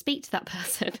don't want to speak to that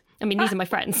person. I mean, these are my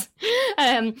friends. But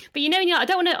I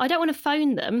don't want to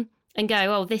phone them and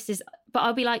go, oh, this is, but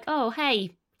I'll be oh,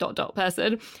 hey, ...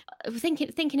 person,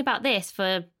 thinking about this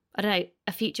for, I don't know,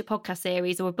 a future podcast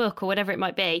series or a book or whatever it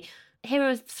might be. Here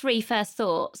are 3 first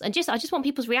thoughts. And I just want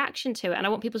people's reaction to it. And I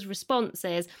want people's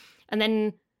responses. And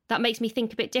then that makes me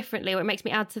think a bit differently, or it makes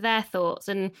me add to their thoughts.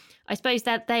 And I suppose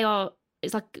that I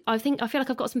feel like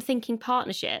I've got some thinking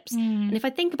partnerships. And if I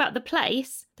think about the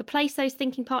place those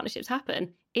thinking partnerships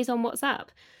happen is on WhatsApp.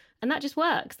 And that just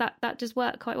works. That does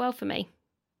work quite well for me.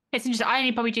 It's interesting. I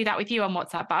only probably do that with you on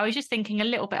WhatsApp, but I was just thinking a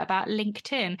little bit about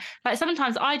LinkedIn.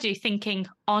 Sometimes I do thinking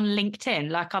on LinkedIn.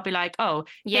 I'll be oh,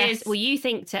 yes. Well, you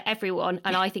think to everyone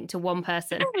and I think to one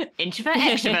person. Introvert,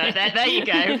 extrovert. There you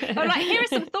go. I'm here are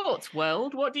some thoughts,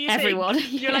 world. What do you everyone.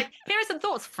 think? You're here are some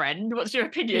thoughts, friend. What's your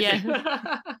opinion?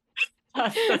 Yeah.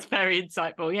 That's very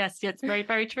insightful. Yes, very,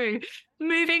 very true.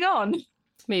 Moving on.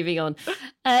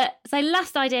 So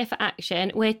last idea for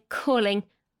action, we're calling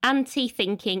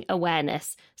anti-thinking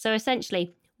awareness. So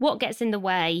essentially, what gets in the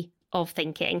way of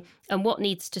thinking and what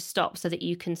needs to stop so that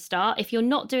you can start. If you're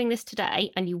not doing this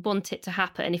today and you want it to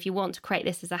happen, if you want to create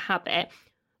this as a habit,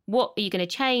 what are you going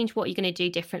to change? What are you going to do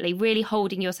differently? Really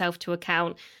holding yourself to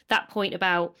account. That point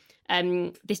about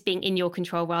this being in your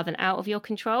control rather than out of your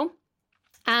control.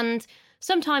 And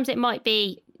sometimes it might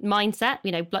be mindset,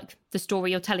 like the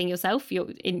story you're telling yourself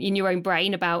in your own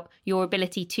brain about your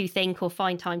ability to think or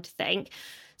find time to think.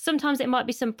 Sometimes it might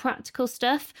be some practical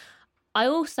stuff. I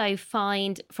also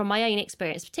find from my own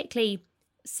experience, particularly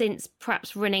since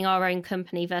perhaps running our own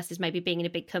company versus maybe being in a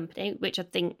big company, which I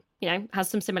think, has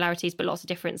some similarities but lots of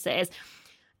differences,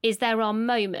 is there are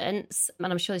moments,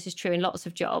 and I'm sure this is true in lots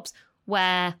of jobs,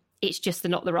 where it's just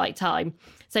not the right time.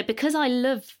 So because I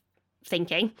love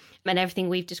thinking and everything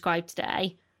we've described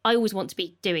today, I always want to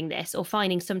be doing this or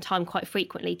finding some time quite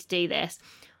frequently to do this.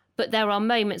 But there are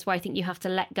moments where I think you have to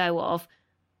let go of,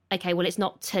 okay, well, it's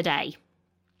not today.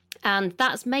 And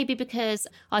that's maybe because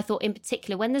I thought in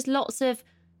particular, when there's lots of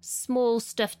small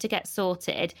stuff to get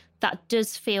sorted, that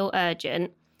does feel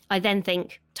urgent. I then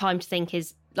think time to think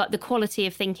is the quality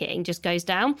of thinking just goes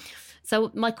down. So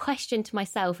my question to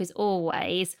myself is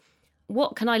always,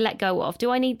 what can I let go of? Do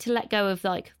I need to let go of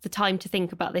the time to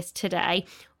think about this today?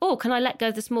 Or can I let go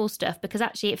of the small stuff because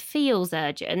actually it feels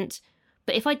urgent?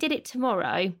 But if I did it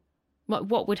tomorrow,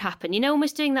 what would happen?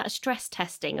 Almost doing that stress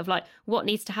testing of what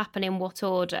needs to happen in what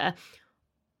order.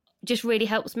 just really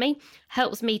helps me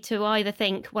to either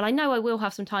think, well, I know I will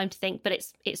have some time to think, but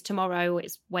it's tomorrow,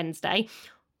 it's Wednesday,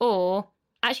 or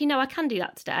actually, no, I can do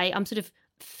that today. I'm sort of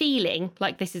feeling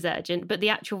like this is urgent, but the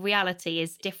actual reality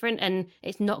is different, and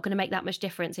it's not going to make that much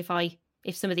difference if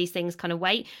some of these things kind of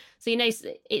wait. So,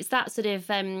 it's that sort of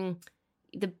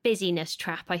the busyness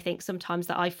trap, I think, sometimes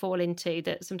that I fall into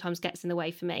that sometimes gets in the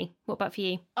way for me. What about for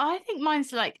you? I think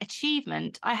mine's like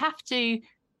achievement. I have to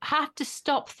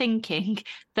stop thinking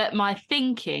that my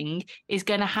thinking is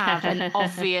going to have an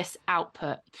obvious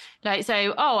output. Like,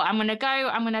 so, I'm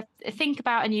going to think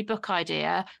about a new book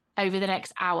idea over the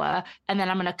next hour, and then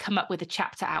I'm going to come up with a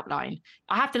chapter outline.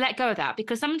 I have to let go of that,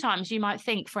 because sometimes you might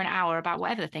think for an hour about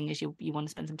whatever the thing is you want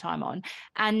to spend some time on,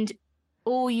 and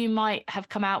all you might have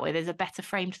come out with is a better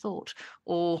framed thought,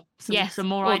 or some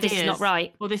more ideas. This is not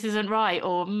right. Or this isn't right.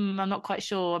 Or I'm not quite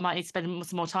sure. I might need to spend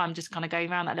some more time just kind of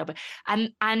going around that a little bit.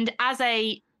 And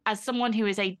as someone who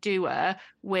is a doer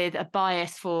with a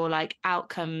bias for like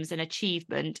outcomes and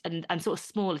achievement and sort of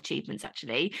small achievements,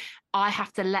 actually, I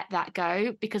have to let that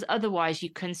go, because otherwise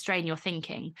you constrain your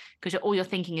thinking, because all your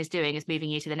thinking is doing is moving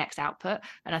you to the next output.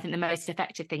 And I think the most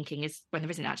effective thinking is when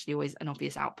there isn't actually always an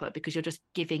obvious output, because you're just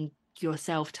giving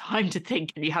yourself time to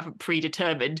think and you haven't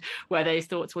predetermined where those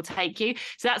thoughts will take you.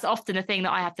 So that's often a thing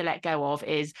that I have to let go of,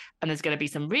 and there's going to be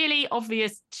some really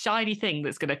obvious shiny thing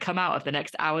that's going to come out of the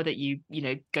next hour that you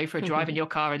go for a drive in your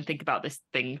car and think about this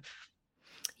thing.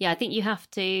 Yeah, I think you have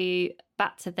to,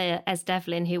 back to the Es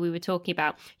Devlin who we were talking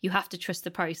about, you have to trust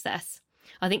the process.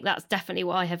 I think that's definitely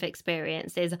what I have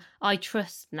experienced, is I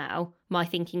trust now my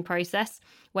thinking process,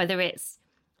 whether it's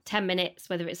 10 minutes,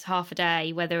 whether it's half a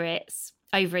day, whether it's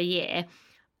over a year.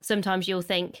 Sometimes you'll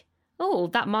think, oh,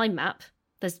 that mind map,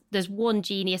 there's one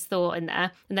genius thought in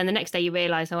there, and then the next day you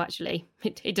realise, oh, actually,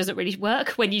 it doesn't really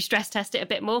work when you stress test it a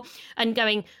bit more, and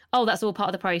going, oh, that's all part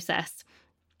of the process.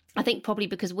 I think probably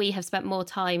because we have spent more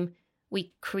time,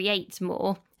 we create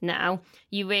more now,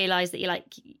 you realise that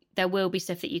there will be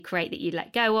stuff that you create that you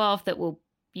let go of, that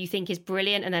you think is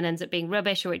brilliant and then ends up being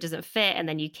rubbish, or it doesn't fit and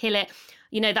then you kill it.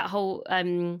 That whole,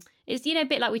 it's, a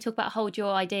bit like we talk about hold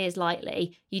your ideas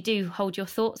lightly. You do hold your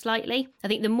thoughts lightly. I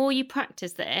think the more you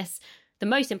practice this, the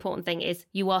most important thing is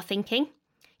you are thinking.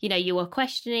 You are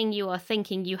questioning, you are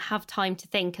thinking, you have time to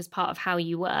think as part of how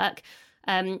you work.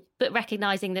 But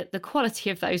recognising that the quality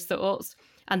of those thoughts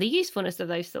and the usefulness of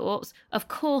those thoughts, of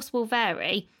course, will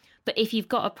vary. But if you've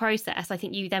got a process, I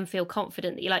think you then feel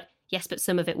confident that you're like, yes, but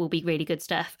some of it will be really good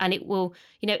stuff. And it will,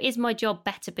 is my job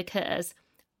better because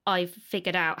I've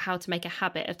figured out how to make a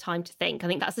habit of time to think? I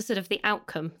think that's the sort of the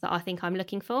outcome that I think I'm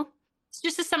looking for. So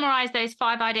just to summarise those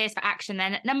 5 ideas for action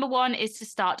then, number 1 is to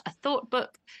start a thought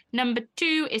book. Number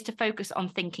 2 is to focus on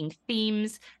thinking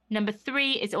themes. Number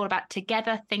 3 is all about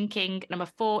together thinking. Number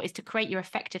 4 is to create your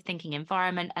effective thinking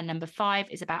environment. And number 5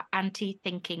 is about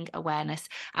anti-thinking awareness.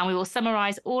 And we will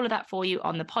summarise all of that for you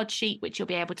on the pod sheet, which you'll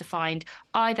be able to find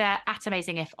either at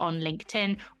Amazing If on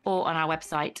LinkedIn or on our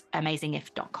website,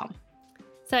 amazingif.com.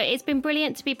 So it's been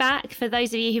brilliant to be back. For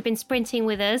those of you who've been sprinting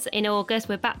with us in August,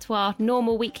 we're back to our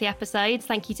normal weekly episodes.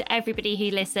 Thank you to everybody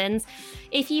who listens.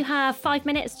 If you have 5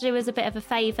 minutes to do us a bit of a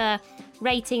favour,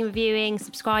 rating, reviewing,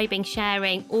 subscribing,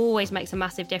 sharing always makes a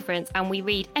massive difference. And we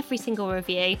read every single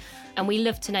review and we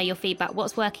love to know your feedback.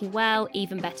 What's working well,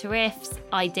 even better ifs,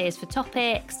 ideas for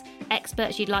topics,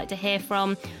 experts you'd like to hear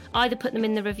from. Either put them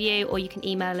in the review or you can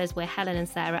email us. We're Helen and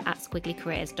Sarah at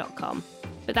squigglycareers.com.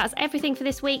 But that's everything for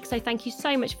this week. So thank you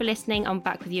so much for listening. I'm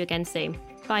back with you again soon.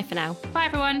 Bye for now. Bye,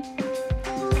 everyone.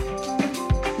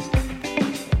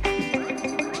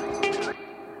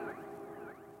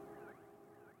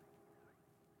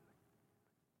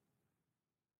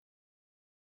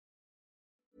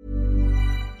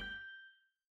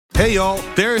 Hey, y'all.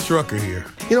 Darius Rucker here.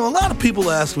 A lot of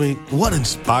people ask me, what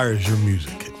inspires your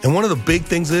music? And one of the big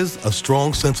things is a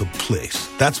strong sense of place.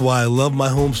 That's why I love my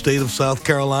home state of South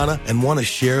Carolina and want to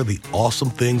share the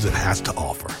awesome things it has to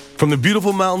offer. From the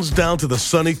beautiful mountains down to the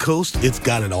sunny coast, it's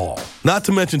got it all. Not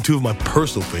to mention 2 of my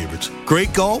personal favorites,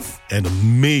 great golf and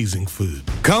amazing food.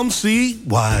 Come see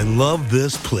why I love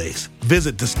this place.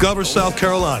 Visit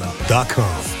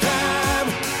discoversouthcarolina.com.